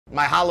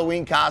My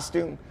Halloween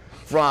costume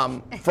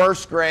from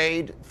 1st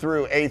grade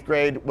through 8th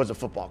grade was a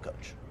football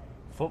coach.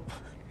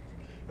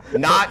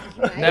 Not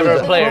never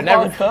a player.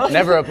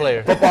 Never a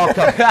player. Football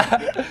coach.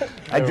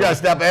 I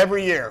dressed up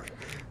every year.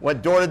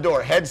 Went door to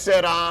door,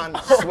 headset on,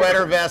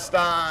 sweater vest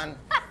on,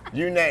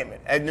 you name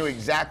it. I knew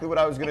exactly what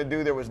I was going to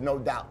do. There was no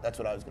doubt that's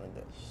what I was going to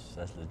do.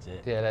 That's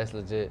legit. Yeah, that's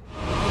legit.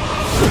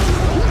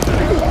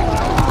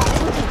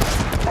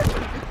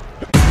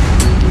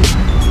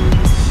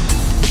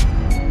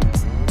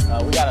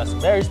 We got a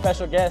very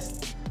special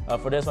guest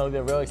for this one. We've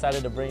been real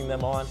excited to bring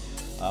them on.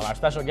 Our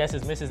special guest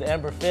is Mrs.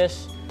 Amber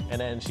Fisch,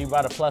 and then she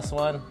brought a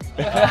 +1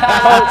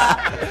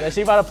 coach. Then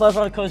she brought a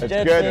 +1 coach. That's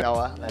Jedd good, Fisch,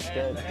 Noah. That's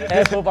good.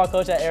 Head football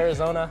coach at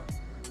Arizona.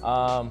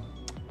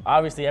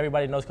 Obviously,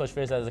 everybody knows Coach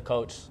Fisch as a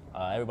coach.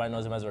 Everybody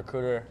knows him as a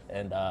recruiter,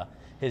 and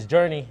his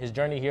journey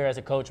here as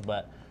a coach.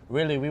 But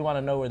really, we want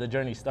to know where the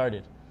journey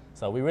started.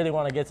 So we really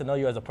want to get to know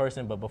you as a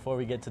person. But before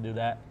we get to do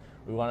that,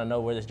 we want to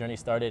know where this journey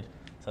started.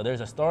 So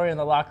there's a story in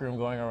the locker room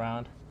going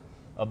around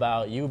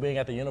about you being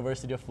at the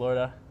University of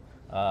Florida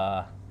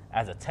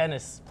as a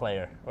tennis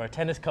player or a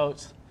tennis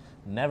coach,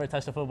 never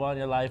touched a football in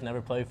your life, never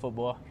played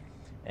football.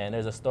 And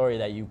there's a story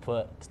that you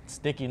put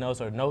sticky notes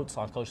or notes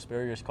on Coach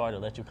Spurrier's car to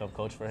let you come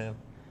coach for him.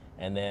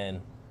 And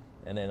then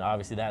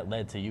obviously that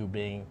led to you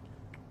being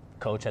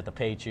coach at the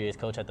Patriots,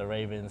 coach at the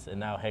Ravens, and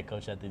now head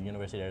coach at the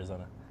University of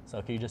Arizona.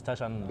 So can you just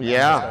touch on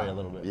that story a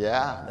little bit?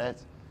 Yeah,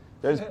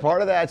 there's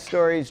part of that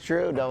story is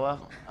true, Noah.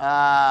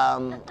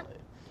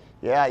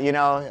 Yeah, you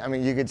know, I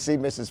mean, you could see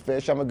Mrs.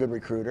 Fisch. I'm a good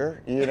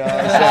recruiter, you know. So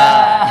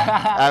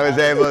I was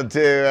able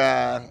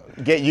to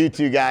get you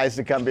two guys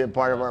to come be a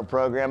part of our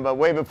program. But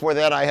way before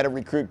that, I had to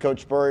recruit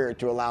Coach Spurrier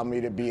to allow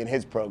me to be in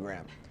his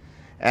program.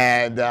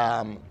 And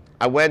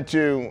I went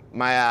to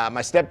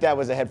my stepdad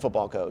was a head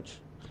football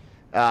coach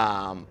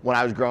when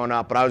I was growing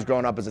up, but I was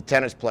growing up as a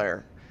tennis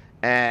player.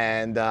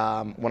 And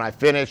when I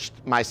finished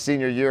my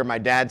senior year, my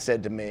dad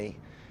said to me,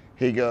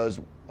 he goes,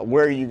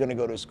 "Where are you going to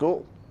go to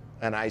school?"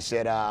 And I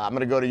said, "I'm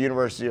going to go to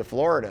University of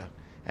Florida."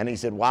 And he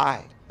said,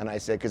 "Why?" And I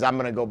said, "Because I'm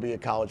going to go be a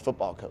college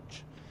football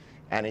coach."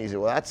 And he said,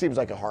 "Well, that seems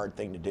like a hard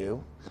thing to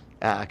do,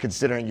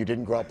 considering you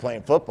didn't grow up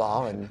playing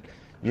football and,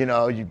 you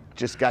know, you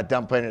just got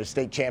done playing in a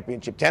state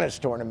championship tennis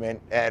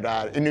tournament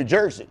in New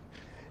Jersey."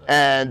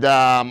 And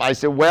I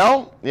said,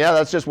 "Well, yeah,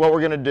 that's just what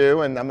we're going to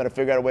do, and I'm going to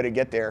figure out a way to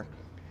get there."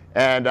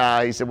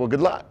 And he said, "Well,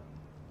 good luck.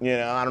 You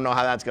know, I don't know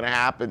how that's going to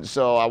happen."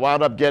 So I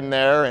wound up getting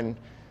there, and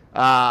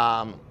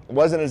it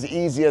wasn't as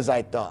easy as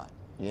I thought.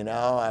 You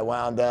know, I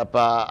wound up,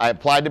 I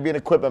applied to be an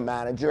equipment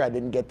manager. I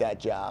didn't get that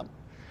job.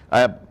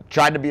 I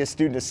tried to be a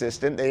student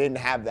assistant. They didn't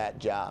have that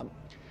job.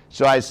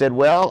 So I said,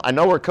 well, I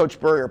know where Coach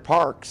Spurrier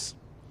parks.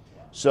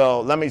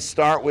 So let me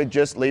start with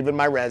just leaving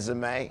my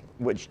resume,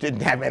 which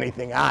didn't have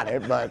anything on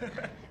it, but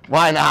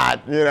why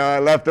not? You know, I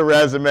left a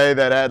resume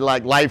that had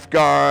like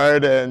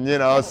lifeguard and, you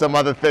know, some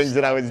other things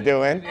that I was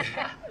doing.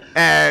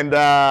 And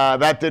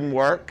that didn't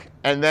work.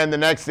 And then the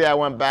next day I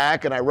went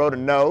back and I wrote a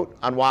note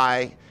on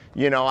why,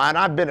 you know, and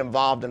I've been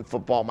involved in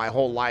football my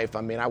whole life.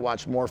 I mean, I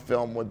watched more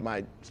film with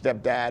my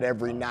stepdad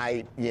every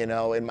night, you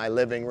know, in my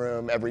living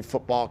room, every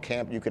football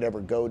camp you could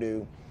ever go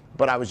to.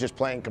 But I was just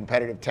playing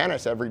competitive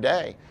tennis every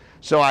day.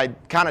 So I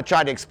kind of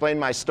tried to explain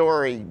my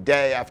story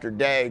day after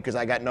day because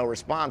I got no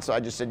response. So I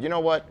just said, you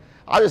know what,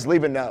 I'll just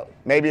leave a note.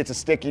 Maybe it's a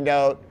sticky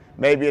note,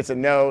 maybe it's a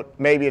note,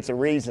 maybe it's a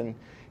reason.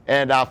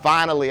 And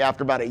finally,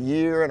 after about a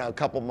year and a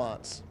couple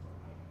months,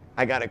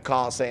 I got a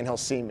call saying he'll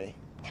see me.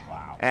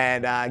 Wow.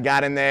 And I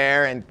got in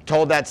there and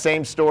told that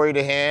same story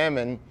to him,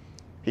 and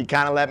he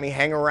kind of let me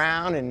hang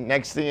around, and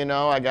next thing you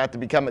know, I got to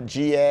become a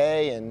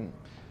GA and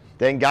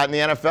then got in the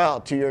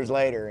NFL 2 years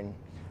later. And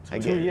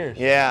 2 years?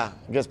 Yeah,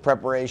 I guess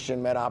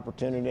preparation met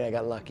opportunity. I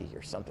got lucky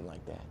or something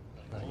like that.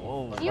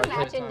 Whoa. Can you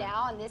imagine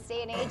now in this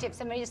day and age if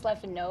somebody just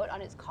left a note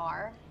on his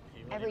car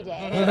every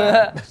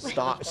day?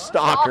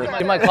 Stalker.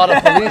 You might call the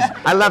police.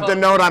 I left a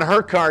note on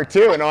her car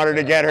too in order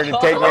to get her to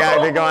take me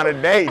out to go on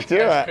a date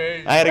too.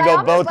 I had to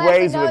go both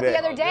ways with it. The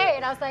other day,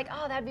 and I was like,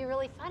 oh, that'd be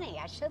really funny.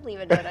 I should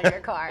leave a note on your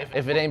car.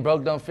 If it ain't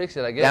broke, don't fix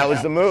it, I guess. That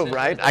was the move,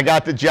 right? I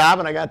got the job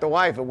and I got the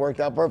wife. It worked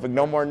out perfect.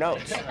 No more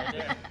notes.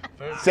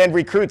 Send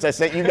recruits. I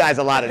sent you guys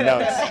a lot of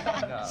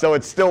notes. So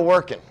it's still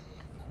working.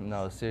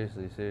 No,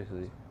 seriously.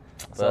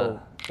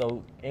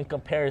 So in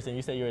comparison,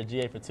 you said you were a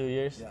GA for 2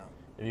 years. Yeah.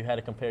 If you had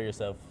to compare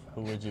yourself,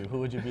 who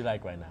would you be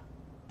like right now?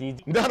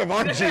 None of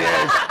our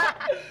GAs.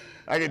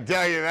 I can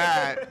tell you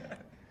that.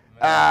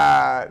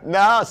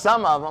 No,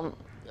 some of them.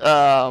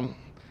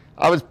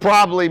 I was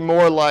probably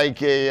more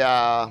like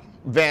a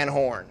Van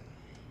Horn.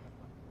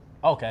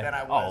 Okay. Than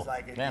I was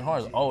like a Van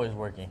Horn's always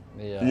working.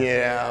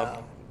 Yeah.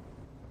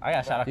 I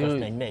got to shout out Coach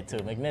McNitt too.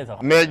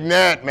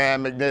 McNitt,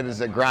 man. McNitt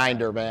is a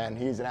grinder, man.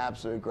 He's an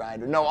absolute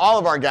grinder. No, all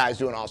of our guys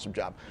do an awesome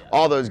job. Yeah.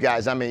 All those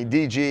guys. I mean,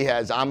 DG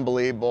has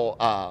unbelievable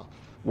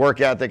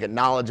work ethic and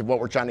knowledge of what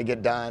we're trying to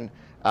get done.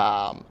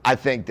 I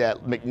think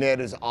that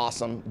McNitt is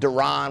awesome.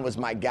 Duran was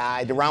my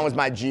guy. Duran was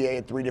my GA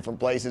at 3 different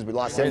places. We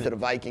lost him to the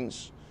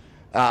Vikings.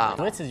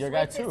 Blitz is your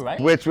guy too, right?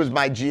 Blitz was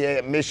my GA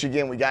at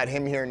Michigan. We got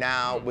him here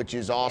now, which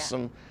is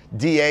awesome.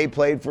 DA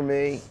played for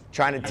me,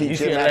 trying to teach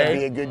him how to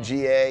be a good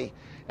GA.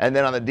 And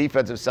then on the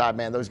defensive side,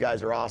 man, those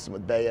guys are awesome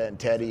with Bea and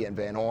Teddy and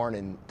Van Horn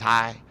and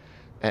Ty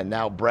and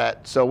now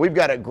Brett. So we've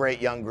got a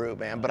great young group,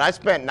 man. But I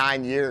spent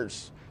 9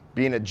 years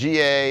being a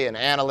GA, an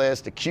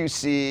analyst, a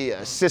QC,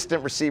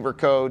 assistant receiver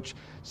coach.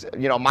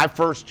 You know, my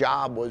first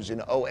job was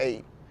in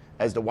 08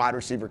 as the wide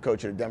receiver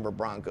coach of the Denver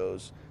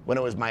Broncos when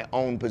it was my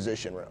own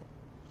position room.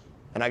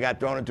 And I got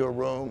thrown into a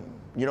room.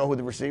 You know who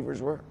the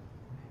receivers were?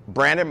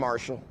 Brandon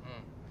Marshall,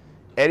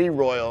 Eddie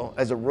Royal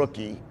as a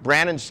rookie,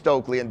 Brandon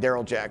Stokely, and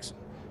Darrell Jackson.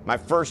 My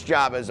first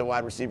job as a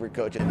wide receiver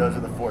coach, and those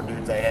are the 4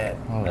 dudes I had.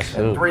 Oh, that's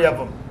and 3 of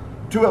them,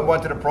 2 of them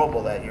went to the Pro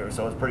Bowl that year,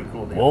 so it was pretty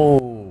cool.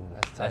 Whoa,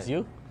 that's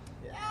you?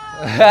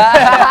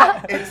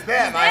 It's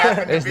them. I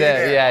happen to It's be that,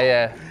 there.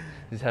 yeah.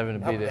 Just having to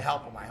be Help there. to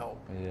help them, I hope.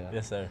 Yeah.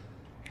 Yes, sir.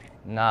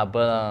 Nah,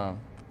 but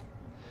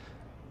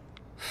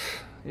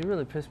you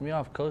really pissed me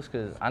off, Coach,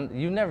 because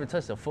you never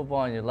touched a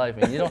football in your life,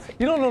 and you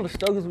don't know the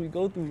struggles we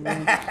go through.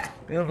 Really.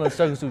 You don't know the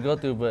struggles we go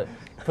through,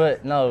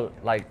 but no,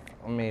 like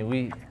I mean,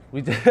 we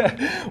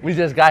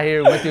just got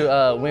here, went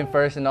through win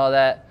first and all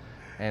that,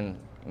 and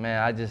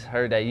man, I just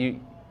heard that you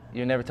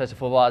never touched a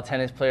football, a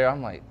tennis player.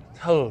 I'm like,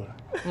 oh,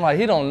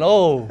 he don't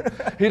know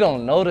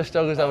the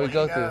struggles that we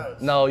go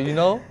through. No, you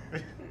know.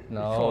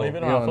 No, you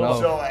don't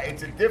know. So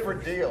it's a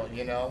different deal,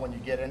 you know, when you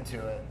get into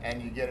it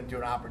and you get into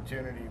an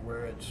opportunity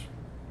where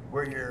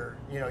you're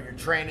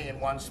training in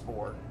one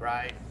sport,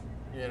 right?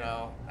 You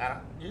know,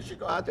 you should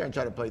go out there and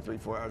try to play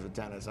 3-4 hours of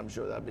tennis. I'm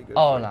sure that'd be good.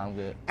 Oh no, I'm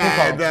good.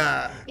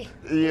 And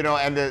you know,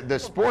 and the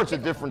sport's a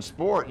different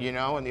sport, you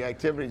know, and the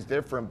activity's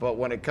different. But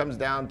when it comes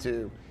down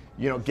to,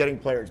 you know, getting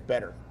players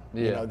better,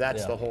 you know,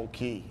 that's the whole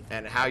key,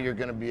 and how you're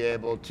going to be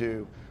able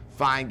to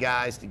find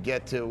guys to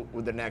get to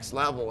with the next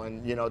level,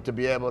 and you know, to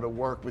be able to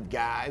work with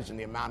guys, and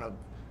the amount of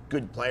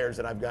good players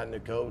that I've gotten to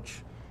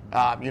coach.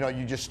 You know,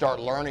 you just start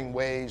learning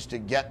ways to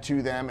get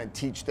to them and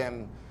teach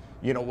them,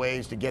 you know,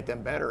 ways to get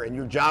them better. And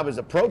your job as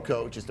a pro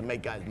coach is to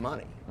make guys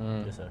money.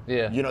 Yes, sir.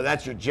 Yeah. You know,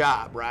 that's your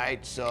job,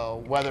 right?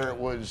 So whether it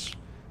was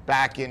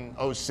back in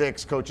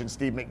 06 coaching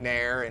Steve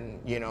McNair and,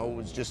 you know,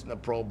 was just in the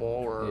Pro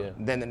Bowl, or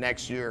then the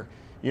next year,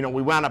 you know,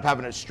 we wound up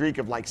having a streak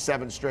of like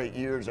 7 straight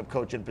years of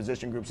coaching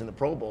position groups in the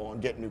Pro Bowl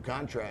and getting new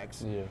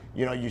contracts. Yeah.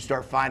 You know, you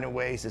start finding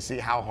ways to see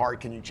how hard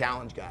can you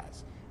challenge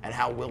guys and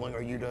how willing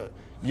are you to,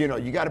 you know,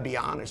 you got to be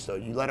honest though.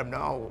 You let them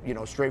know, you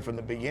know, straight from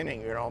the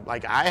beginning, you know,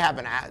 like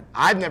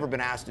I've never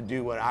been asked to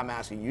do what I'm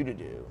asking you to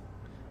do,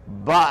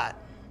 but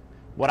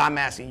what I'm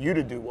asking you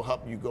to do will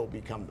help you go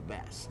become the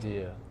best.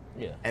 Yeah.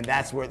 Yeah. And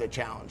that's where the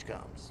challenge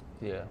comes.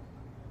 Yeah.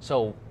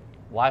 So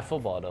why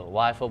football though?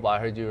 Why football? I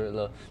heard you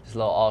were just a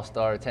little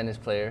all-star tennis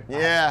player.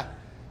 Yeah.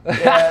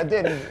 Yeah, it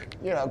didn't,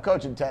 you know,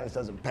 coaching tennis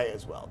doesn't pay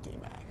as well,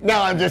 T-Mac.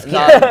 No, I'm just kidding.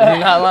 You're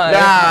not lying.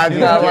 Nah, You're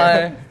not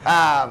lying.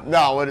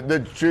 No, the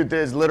truth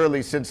is,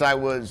 literally, since I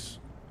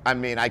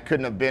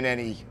couldn't have been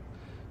any,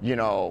 you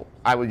know,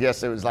 I would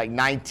guess it was like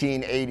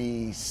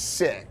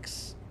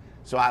 1986.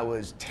 So I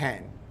was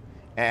 10.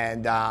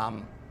 And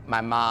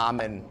my mom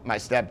and my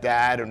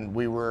stepdad, and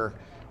we were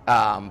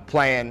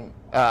playing,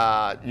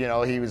 you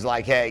know, he was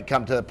like, hey,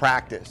 come to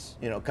practice,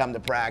 you know, come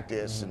to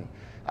practice. And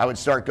I would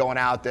start going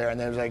out there, and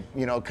they was like,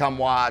 you know, come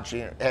watch.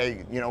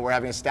 Hey, you know, we're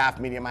having a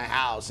staff meeting in my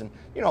house. And,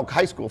 you know,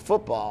 high school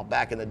football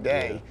back in the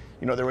day,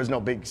 you know, there was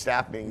no big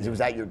staff meetings. It was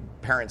at your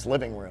parents'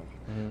 living room.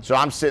 So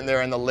I'm sitting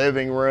there in the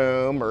living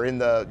room, or in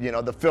the, you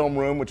know, the film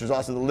room, which was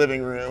also the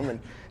living room. And,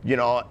 you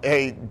know,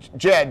 hey,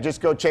 Jedd, just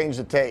go change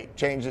the tape,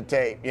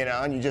 you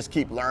know, and you just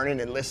keep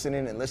learning and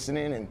listening,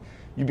 and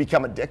you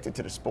become addicted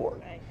to the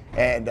sport. Right.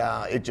 And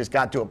it just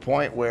got to a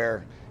point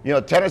where, you know,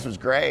 tennis was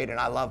great, and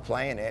I love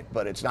playing it,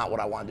 but it's not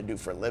what I wanted to do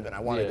for a living. I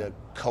wanted to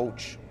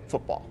coach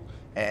football,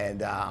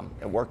 and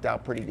it worked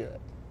out pretty good.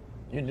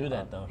 You knew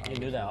that, though. You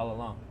knew that all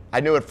along. I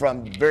knew it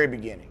from the very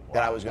beginning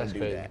that I was going to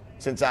do that,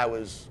 since I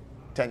was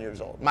 10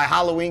 years old. My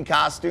Halloween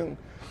costume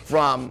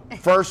from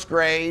first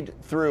grade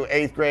through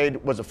 8th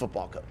grade was a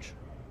football coach.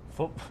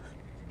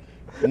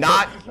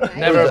 Not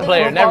Never a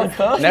player.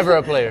 Never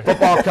a player.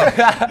 Football coach.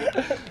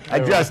 I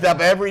dressed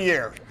up every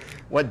year.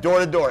 Went door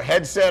to door,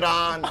 headset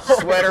on,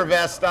 sweater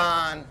vest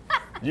on,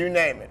 you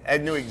name it. I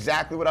knew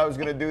exactly what I was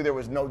going to do. There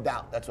was no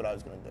doubt that's what I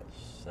was going to do.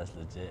 That's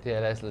legit. Yeah,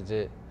 that's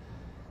legit.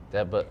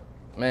 But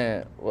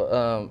man,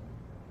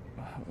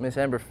 Miss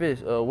Amber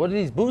Fisch, what are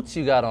these boots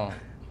you got on?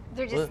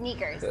 They're just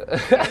sneakers.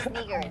 They're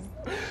sneakers.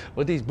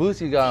 What these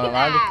boots you got on?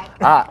 T-Mac.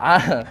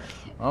 I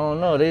don't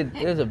know.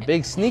 There's a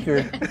big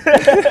sneaker.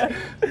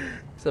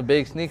 It's a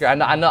big sneaker. I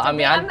know. I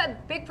mean, I'm a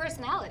big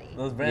personality.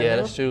 Those brand yeah,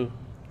 new? that's true.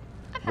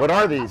 What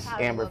are these,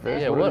 Amber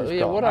Fisch? Yeah, what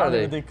what are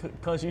they?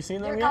 Coach, you seen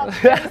them They're yet? called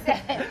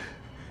 37.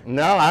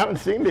 No, I haven't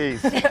seen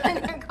these.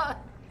 They're called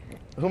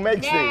Who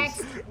makes next.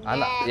 these? I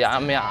know, yeah, I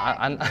mean,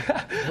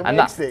 Who I'm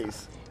makes not.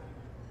 these?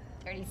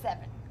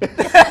 37.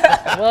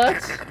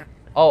 What?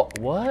 Oh,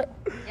 what?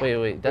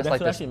 Wait. That's That's what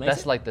like actually makes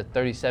that's it? like the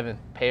 37th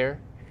pair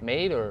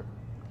made, or?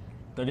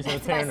 37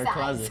 That's pair my in her size.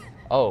 closet.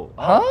 Oh,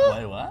 huh?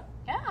 Wait, what?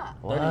 Yeah.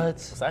 What?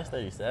 Size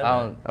 37. I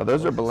don't. Oh,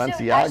 those are So I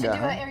should Balenciaga, do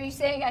huh? are you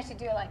saying I should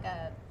do like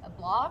a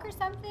vlog or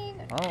something?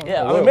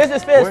 Yeah, I mean,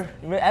 Mrs.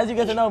 Fisch, as you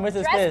get to know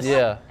Mrs. Dress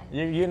Fisch,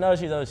 Yeah. you know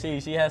she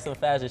has some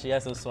fashion, she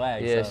has some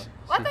swag. Yeah. So.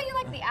 Well, I thought you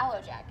liked the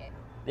aloe jacket.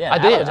 Yeah, I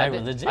the did. aloe I jacket was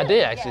did. legit. I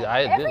did actually. Yeah.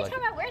 I did Every like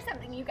time it. I wear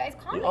something, you guys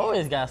comment. You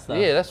always got stuff.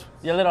 Yeah, that's.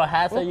 Your little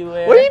hats that you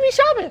wear. Where do you be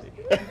shopping?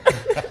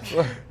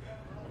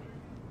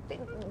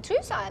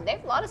 Tucson, they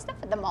have a lot of stuff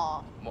at the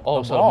mall.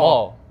 Oh, so the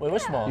mall. Wait,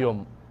 which mall?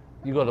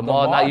 You go to the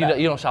mall. mall Not, that-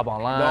 you don't shop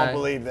online. Don't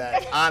believe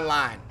that.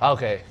 Online.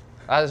 Okay.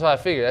 That's what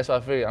I figured.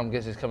 I'm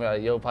guessing it's coming out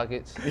of your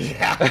pockets.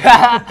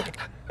 Yeah.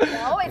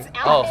 No, it's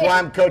Oh. out. That's why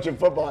I'm coaching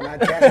football, not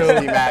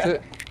tennis,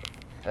 Mac.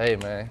 Hey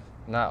man,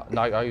 not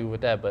argue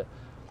with that, but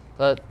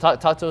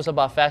talk to us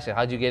about fashion.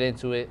 How'd you get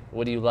into it?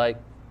 What do you like?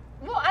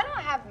 Well, I don't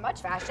have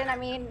much fashion. I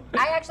mean,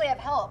 I actually have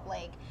help.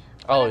 Like,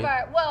 Oh, one of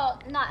our, well,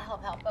 not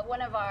help, but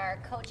one of our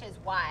coach's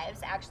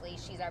wives, actually,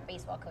 she's our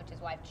baseball coach's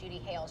wife, Judy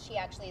Hale. She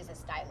actually is a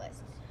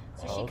stylist.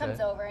 So she okay. comes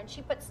over and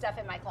she puts stuff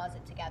in my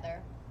closet together.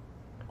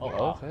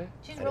 Oh, Okay.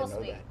 She's I real didn't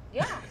know sweet.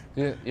 that.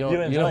 Yeah. You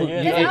enjoy- know who, you you,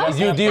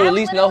 enjoy- do you at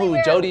least know who literally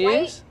wear Jody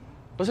white- is?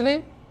 What's her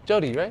name?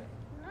 Jody, right?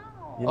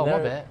 No. You Oh, my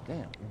never- bad.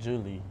 Damn.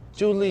 Julie.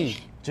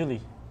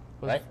 Julie.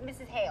 Right?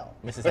 Mrs. Hale.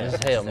 Mrs.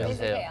 Mrs. Hale. Mrs. Mrs.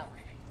 Hale. Hale.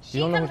 She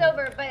don't know comes who-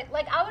 over, but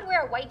like I would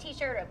wear a white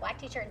t-shirt or a black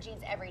t-shirt and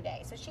jeans every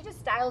day. So she just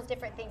styles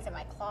different things in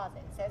my closet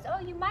and says, oh,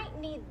 you might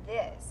need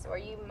this or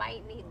you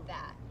might need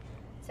that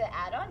to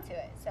add on to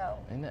it. So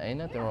Ain't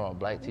nothing wrong with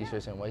black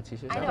t-shirts and white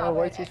t-shirts. I got know, a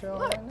white every day. t-shirt on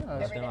Look, right now.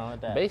 every Nothing wrong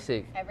with that.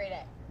 Basic. every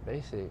day.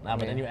 Basic. Nah,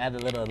 but then you add the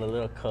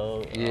little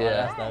coat. and all Yeah.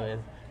 that stuff.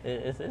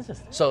 It's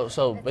just.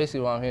 So basically,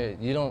 what I'm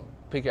hearing, you don't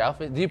pick your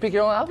outfit. Do you pick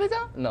your own outfits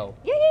out? No.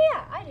 Yeah,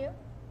 I do.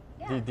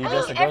 Yeah. Do you I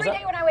dress mean, the girls every up?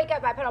 day when I wake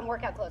up, I put on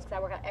workout clothes because I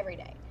work out every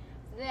day.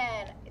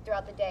 Then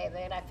throughout the day,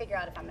 then I figure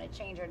out if I'm going to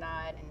change or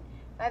not. And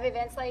if I have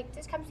events like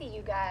just come see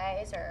you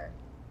guys or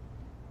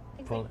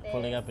things like this,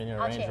 Pulling up in your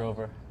I'll Range change.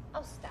 Rover.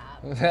 Oh,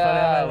 stop.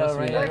 Ah, what's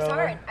Range me? Works Rover.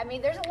 hard. I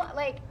mean, there's a lot,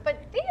 like, but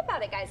think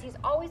about it, guys. He's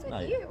always with Oh,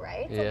 yeah. you,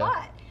 right? It's Yeah. a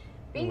lot.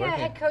 Being a working.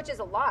 head coach is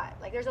a lot.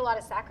 Like, there's a lot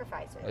of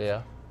sacrifices.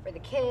 Yeah. For the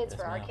kids,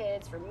 Yes, for our ma'am.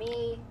 kids, for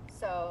me.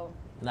 So,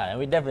 Nah, and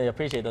we definitely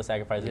appreciate those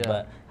sacrifices. Yeah.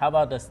 But how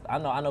about this? I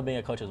know being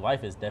a coach's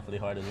wife is definitely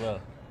hard as well.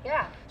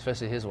 yeah.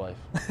 Especially his wife.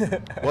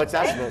 What's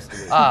that supposed to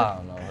be? I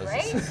don't know. It's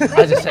Right? just-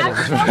 I just said it. I'm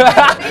Just so for,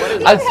 glad they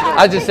see that.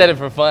 I just said it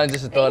for fun,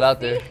 just to throw it out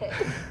They there. see it.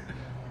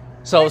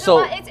 So There's a so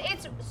lot-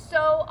 it's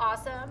so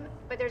awesome,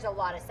 but there's a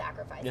lot of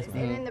sacrifices. Yes, And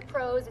ma'am. in the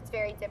pros, it's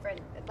very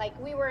different. Like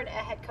we weren't a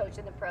head coach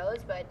in the pros,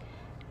 but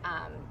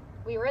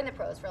we were in the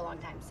pros for a long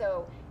time.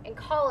 So in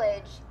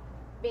college,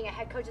 being a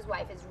head coach's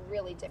wife is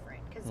really different.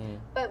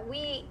 But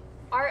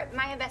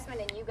my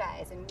investment in you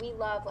guys, and we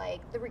love like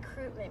the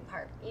recruitment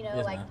part. You know,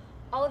 Yes, like ma'am.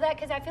 all of that,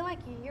 because I feel like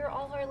you're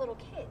all our little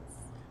kids.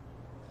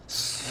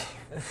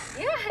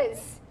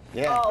 Yes.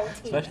 Yeah. Oh, team.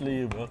 Especially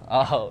you, bro.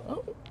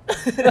 oh.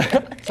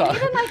 And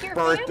even like your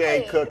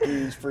Birthday family.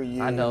 cookies for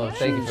you. I know.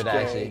 Thank you for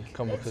that. Cheesecake. Actually,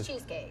 come with It's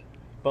cookies. cheesecake.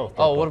 Both.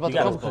 Oh, both. what about You the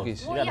got crumble us both.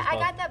 cookies? You Well, got yeah, us I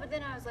both. got that, but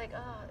then I was like,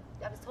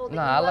 oh, I was told that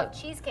Nah, you I love like-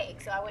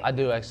 cheesecake, so I went. I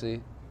do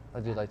actually. I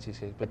do like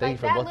cheesecake, but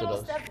thank Like you for that both of little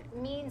those. stuff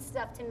means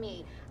stuff to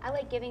me. I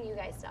like giving you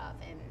guys stuff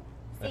and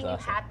seeing That's you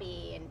awesome.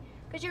 happy, and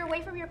because you're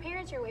away from your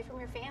parents, you're away from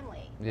your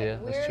family. Yeah,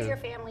 Like, that's we're true. your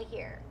family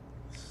here.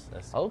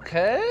 That's-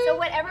 Okay. So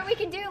whatever we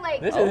can do,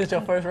 like This isn't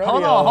your first rodeo.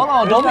 Hold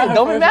on. This is not her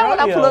Don't be first mad when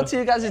I pull rodeo. up to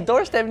you guys'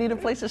 doorstep and need a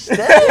place to stay.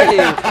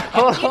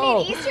 Hold you on.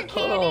 need Easter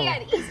candy Hold on.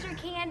 and Easter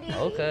candy.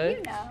 Okay.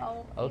 You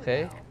know. you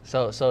Okay.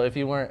 know. So if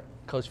you weren't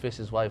Coach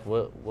Fisch's wife,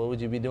 what would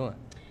you be doing?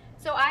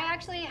 So I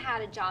actually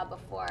had a job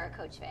before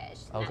Coach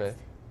Fisch. and Okay.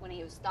 That's when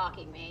he was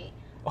stalking me.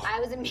 I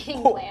was a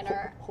meeting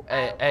planner.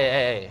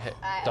 Hey.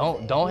 I-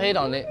 Don't hate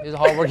on it. He's a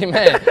hardworking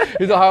man.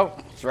 He's a hard.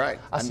 That's right.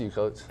 I see you,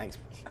 Coach. Thanks.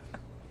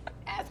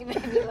 Ask him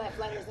if he left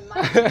letters in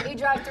mine. He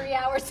drove 3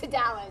 hours to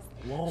Dallas.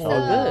 Whoa. So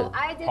good.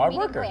 I did Hard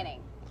meeting worker.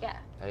 planning. Yeah.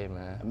 Hey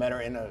man. I met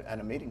her at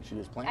a meeting. She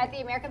was playing. At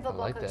the American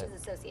Football like Coaches that.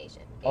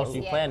 Association. Oh, so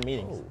you ACA. plan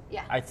meetings,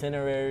 Yeah.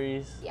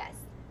 itineraries, Yes.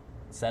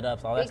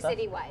 setups, all that Big stuff.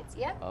 city wides.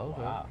 Yep. Oh,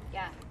 okay. Wow.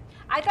 Yeah.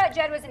 I thought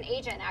Jedd was an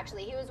agent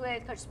actually. He was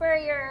with Coach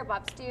Spurrier,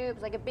 Bob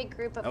Stoops, like a big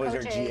group of I was her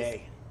coaches.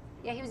 GA.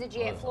 Yeah, he was a Oh,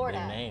 GA in those are Florida.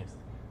 big names.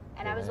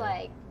 And I was Yeah.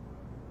 like,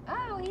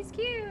 oh, he's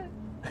cute.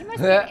 He must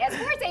be a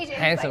sports agent. He's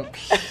Handsome. like,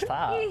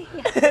 Stop.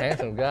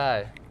 Handsome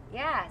guy.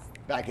 yes.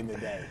 Back in the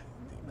day.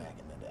 Back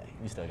in the day.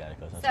 You still got it,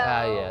 coach. So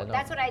yeah, no,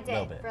 that's what I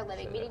little did bit. for a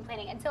living, meeting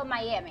planning until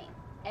Miami.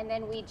 And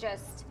then we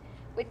just,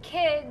 with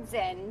kids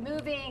and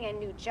moving and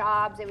new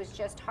jobs, it was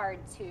just hard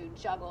to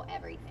juggle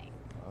everything.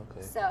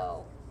 Okay.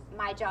 So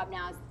my job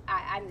now is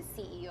I'm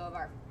the CEO of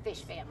our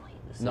Fish family.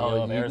 CEO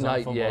No, of Arizona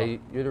football.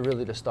 you're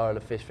really the star of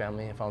the Fish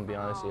family. If I'm gonna be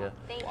honest, Oh, yeah.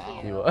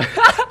 thank You you. are.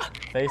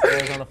 Face the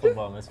Arizona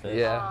football, Miss Fish.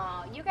 Yeah.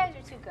 Oh, you guys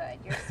are too good.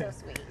 You're so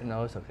sweet.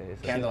 No, it's okay.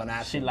 It's okay. Kendall and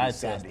Ashley She would be lied to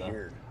sad us, to though.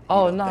 hear.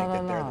 Oh You don't no, think no,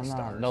 that they're no, the no,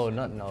 stars no, of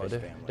no, the no. Fish They're,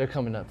 family. they're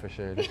coming up for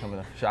sure. They're coming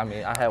up for sure. I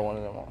mean, I had one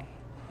of them on.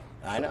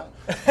 I know.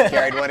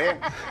 Carried one in.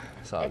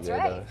 It's all That's good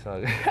right. though. It's all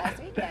good. Last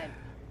weekend.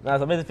 Now,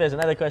 so Mr. Fish,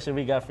 another question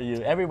we got for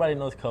you. Everybody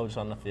knows Coach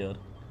on the field.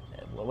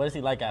 What is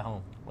he like at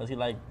home? What is he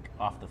like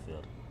off the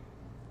field?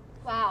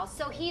 Wow.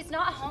 So he's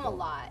not home a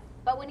lot,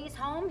 but when he's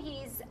home,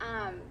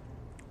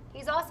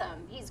 He's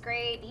awesome. He's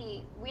great.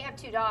 We have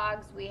 2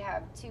 dogs. We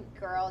have 2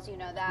 girls. You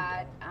know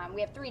that.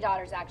 We have 3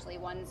 daughters actually.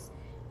 One's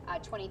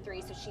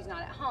 23, so she's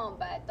not at home.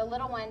 But the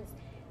little ones,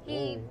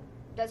 he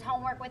does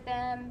homework with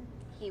them.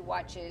 He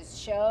watches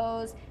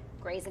shows.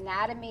 Grey's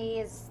Anatomy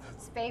is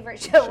his favorite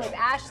show with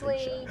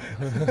Ashley.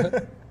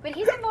 But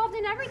he's involved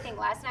in everything.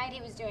 Last night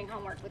he was doing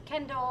homework with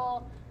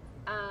Kendall.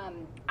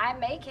 I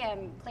make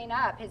him clean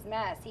up his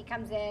mess. He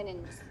comes in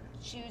and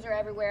shoes are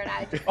everywhere, and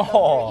I just go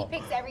through. He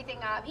picks everything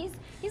up. He's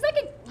like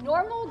a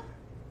normal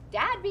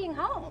dad being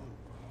home.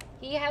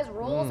 He has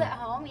rules at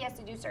home. He has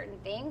to do certain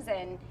things,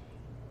 and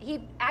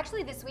he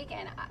actually this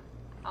weekend.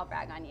 I'll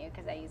brag on you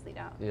because I usually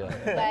don't. Yeah.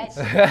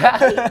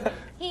 But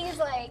he's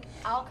like,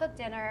 I'll cook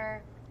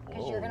dinner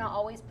because you're gonna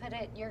always put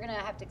it. You're gonna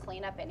have to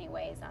clean up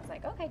anyways. And I was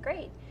like, okay,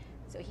 great.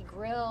 So he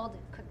grilled,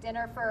 cooked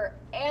dinner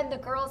and the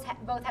girls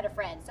both had a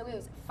friend. So it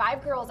was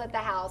 5 girls at the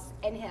house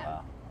and him.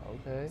 Wow.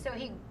 Okay. So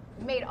he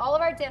made all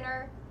of our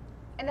dinner,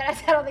 and then I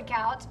sat on the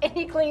couch and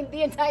he cleaned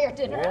the entire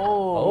dinner.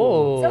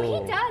 Oh. So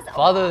he does.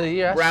 Father of the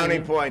Year. I see Brownie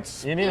you.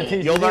 points. You need to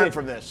teach. You'll learn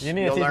from this. You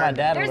need to You'll teach my learn.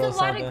 dad There's a a little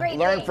lot something. of great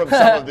Learn things. from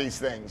some of these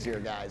things here,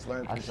 guys.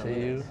 Learn from I some see of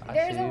you. these. I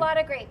There's see a you. lot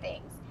of great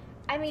things.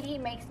 I mean, he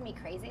makes me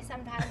crazy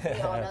sometimes.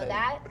 We all know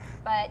that.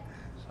 But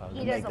he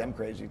You does. make them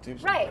crazy too.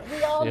 Right.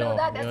 We all You know don't-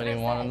 that. you That's don't what I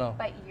even wanna say. know.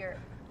 But you're.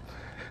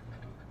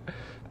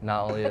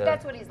 Not only But that.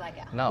 that's what he's like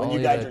at home. Not When you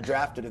only guys that- are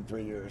drafted in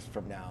 3 years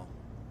from now,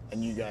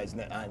 and you guys,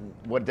 on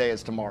what day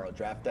is tomorrow?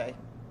 Draft day?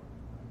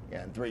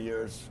 Yeah, in 3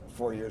 years,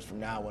 4 years from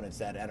now, when it's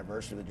that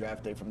anniversary of the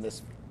draft day from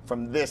this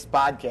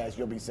podcast,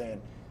 you'll be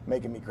saying,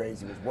 "Making me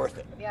crazy was worth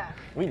it." Yeah.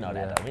 We know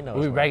that. Though. We know.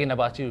 We're it's bragging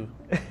about you.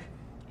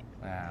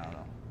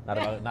 I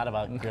don't know. not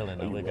about grilling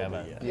though. You We're will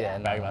about be, yeah.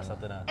 bragging about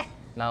something else.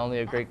 Not only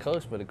a great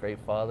coach, but a great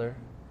father,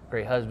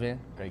 great husband.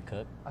 Great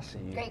cook. I see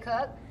you. Great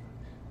cook.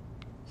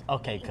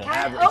 Okay, cook.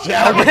 Average. Okay.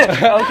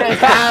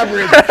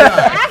 Average.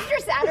 After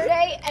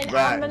Saturday, and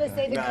Right. I'm gonna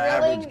say the No,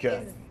 grilling average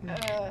cook.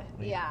 is,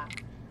 yeah.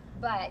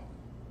 But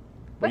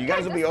But you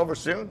guys will be that's- over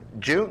soon.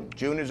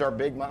 June is our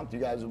big month. You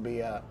guys will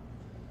be.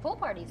 pool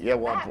parties. Yeah,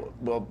 back.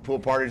 well, pool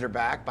parties are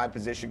back by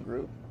position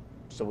group.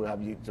 So we'll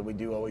have you. So we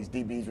do always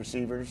DBs,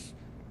 receivers,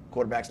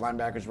 quarterbacks,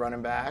 linebackers,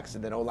 running backs,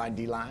 and then O-line,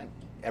 D-line.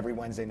 Every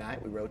Wednesday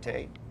night we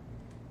rotate.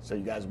 So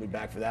you guys will be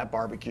back for that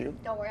barbecue.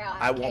 Don't worry, I'll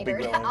I have it won't be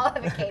catered. grilling. I'll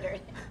have it catered.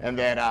 And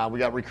then we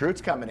got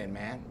recruits coming in,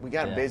 man. We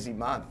got a Yeah. busy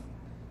month.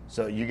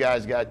 So you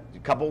guys got a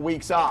couple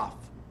weeks off,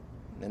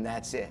 and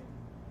that's it.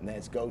 And then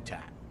it's go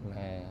time.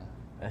 Man.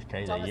 That's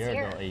crazy. It's A almost year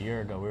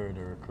here. ago, we were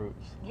the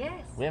recruits.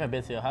 Yes. We haven't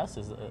been to your house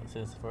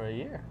since for a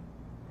year.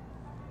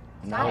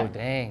 Oh,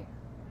 dang.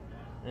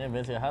 We haven't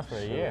been to your house for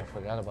a Shoot, year. I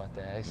forgot about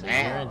that. Actually.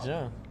 We're in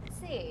June. Let's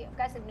see. I've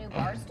got some new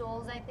bar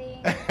stools, I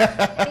think.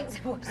 I think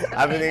some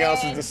Everything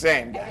else is the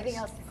same, guys. Everything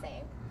else the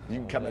same. You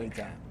can come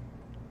anytime.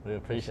 We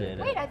appreciate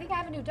it. Wait, I think I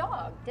have a new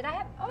dog. Did I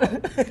have?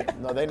 Oh,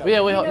 No, they know.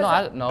 Yeah, wait, You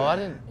know I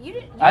didn't. you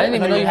didn't. I didn't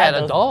even know you had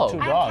a those dog. two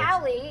I dogs. have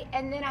Callie,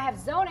 and then I have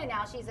Zona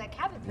now. She's a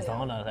Cavapoo.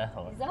 Zona, that's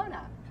hard.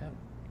 Zona.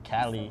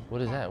 Cali.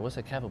 What is that? What's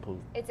a cavapoo?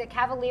 It's a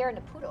Cavalier and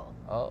a Poodle.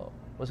 Oh,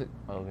 what's it?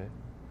 Oh, okay.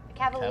 A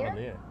Cavalier?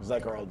 Cavalier. It's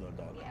like our old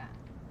dog. Yeah.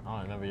 I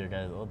don't remember your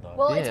guys' old dog.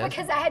 Well, Yeah, it's that's-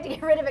 because I had to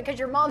get rid of it because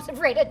your mom's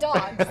afraid of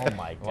dogs. Oh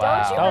my God!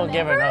 Wow. you Don't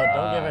give her no. remember?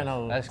 Don't give her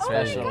no That's Oh my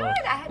crazy. special God,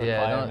 I had to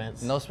Yeah,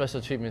 requirements. no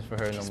special treatments for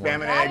her no Spam more.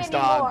 and eggs,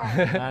 Not dog.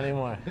 anymore. Not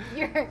anymore.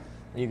 You're,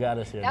 You got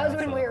us here. that was now,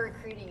 when so. we were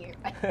recruiting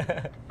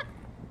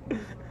you.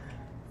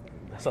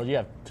 So you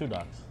have 2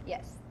 dogs.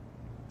 Yes.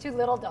 2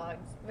 little dogs.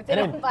 But they And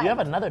don't then bite. you have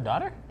another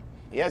daughter?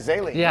 Yeah,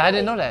 Zaylee. Yeah, I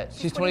didn't know that.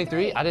 She's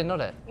 23. I didn't know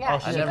that. Yeah, Oh,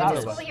 she she's went in to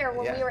college. school here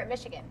when Yeah. we were at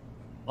Michigan.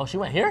 Oh, she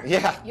went here?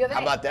 Yeah. U of A.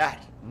 How about that?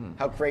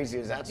 How crazy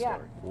is that Yeah.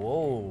 story?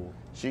 Whoa.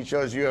 She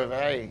chose U of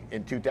A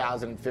in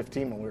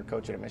 2015 when we were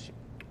coaching at Michigan.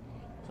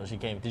 So she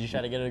came. Did you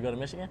try to get her to go to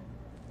Michigan?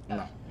 No.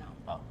 No.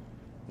 Oh.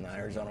 No,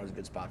 Arizona was a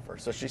good spot for her.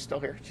 So she's still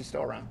here. She's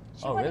still around.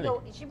 She Oh, wanted really?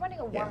 to go. She wanted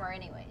to go Yeah. warmer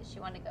anyways. She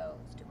wanted to go.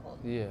 It's too cold.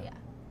 Yeah. Yeah.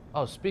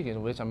 Oh, speaking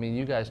of which, I mean,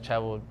 you guys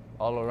traveled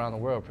all around the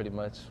world pretty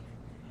much.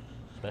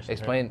 Especially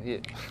Explain. Yeah,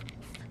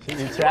 She be You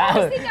always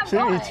traveling. think I'm She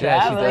going. be yeah, she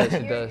traveling.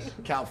 does. She does.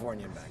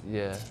 California and back.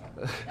 Yeah.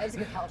 I just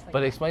go to California.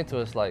 But explain to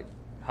us, like,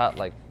 how,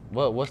 like,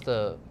 what's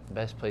the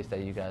best place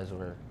that you guys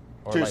were?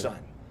 Or Tucson.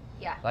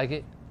 yeah. Like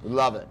it?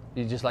 Love it.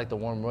 You just like the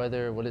warm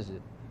weather? What is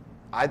it?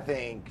 I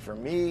think for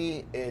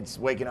me, it's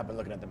waking up and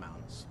looking at the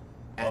mountains.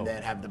 And Oh.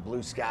 then have the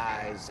blue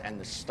skies and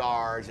the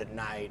stars at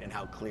night and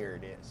how clear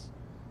it is.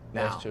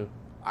 Now, That's true.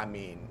 I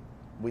mean,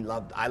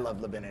 I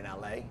love living in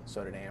LA,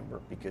 so did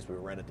Amber, because we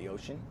were right at the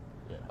ocean.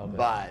 Yeah. Okay.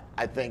 But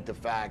I think the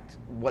fact,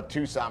 what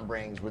Tucson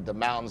brings with the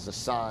mountains, the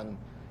sun,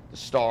 the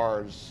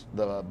stars,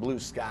 the blue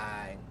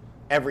sky,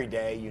 every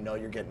day you know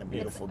you're getting a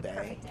beautiful It's a day.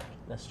 perfect day.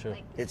 That's true.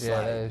 Like, It's Yeah,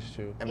 like, that is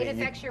true. I mean, it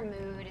affects your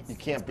mood. It's, you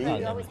can't it's beat good. it.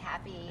 You're always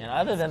happy. And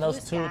other than It's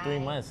those blue 2 or 3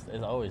 sky. months,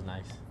 it's always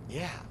nice.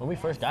 yeah. When we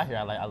first got here,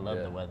 I loved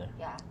Yeah. the weather.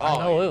 Yeah. I Oh,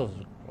 know it was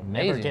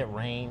never Amazing. get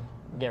rain.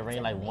 Get rain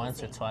It's like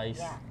once or amazing. twice.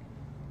 Yeah.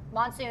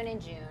 Monsoon in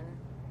June.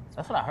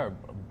 That's what I heard.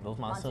 Those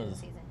Monsoon monsoons.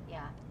 season.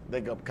 Yeah.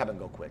 They come and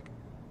go quick.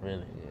 Really.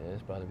 Yeah,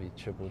 it's about to be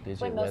triple digit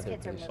when most weather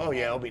kids are pretty moving. Oh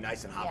yeah, it'll be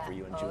nice and hot Yeah. for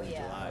you in Oh, June and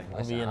yeah. July.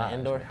 We'll be in the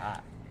indoor.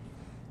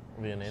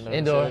 Be in the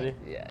Indoor. facility.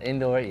 Yeah,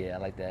 indoor. Yeah, I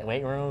like that.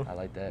 Weight room. I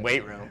like that.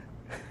 Weight room.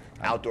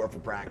 Outdoor for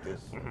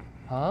practice.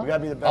 Huh? We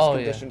gotta be the best Oh,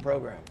 conditioned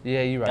program.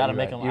 Yeah, you're right. Gotta you're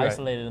make right, them you're right.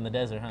 isolated in the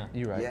desert, huh?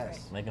 You're right.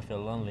 Yes. Make them feel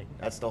lonely.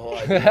 That's the whole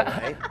idea,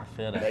 right? I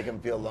feel that. Make them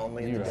feel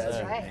lonely in You're the right.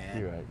 desert, Right. man.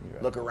 You're right. You're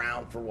right. Look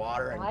around for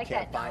water and I like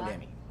can't that, find Noah.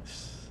 any.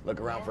 Look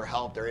around for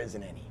help, there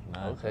isn't any.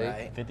 Nah, Okay.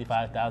 Right?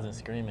 55,000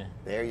 screaming.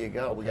 There you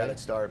go. We gotta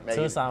start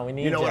making. Tucson, we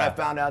need You know what I y'all.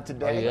 found out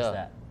today? Oh, yeah. What's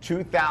that?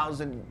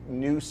 2,000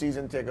 new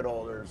season ticket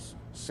holders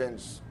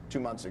since 2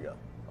 months ago.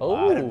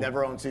 Oh. That have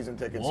never owned season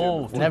tickets here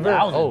Whoa, before. Never?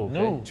 2,000 Oh, okay.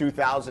 new.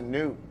 2,000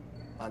 new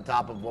on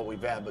top of what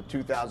we've had, but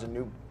 2,000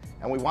 new.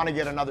 And we want to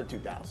get another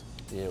 2,000.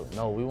 Yeah,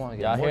 no, we want to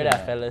get Y'all more hear than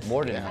that, fellas?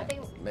 More than Yeah. I that.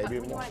 think Maybe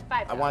we more. want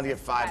 5. I wanted to get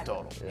 5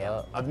 total.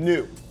 Yeah. Of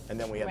new. And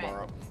then we have Right.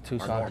 our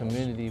Tucson our normals.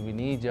 community, we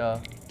need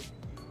y'all.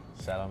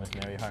 Shout out Miss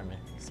Mary Hartman,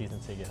 season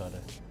ticket holder.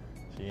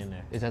 She in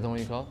there. Is that the one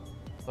you called?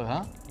 Oh,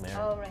 huh? Mary.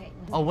 Oh, right.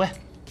 Oh, what?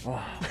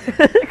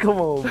 Come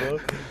on, bro.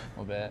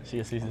 My bad. She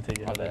a season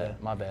ticket My holder.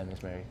 bad. My bad,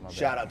 Miss Mary. My bad.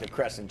 Shout out to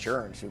Crest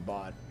Insurance who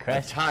bought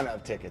Crest. a ton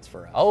of tickets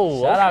for us.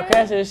 Oh, Shout out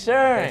Crash Crest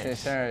Insurance.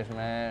 Insurance,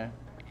 man.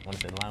 Want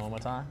to say the line one more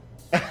time?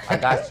 I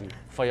got you.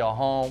 For your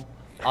home,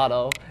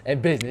 auto,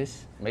 and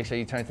business, make sure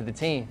you turn to the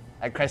team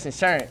at Crest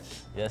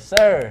Insurance. Yes,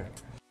 sir.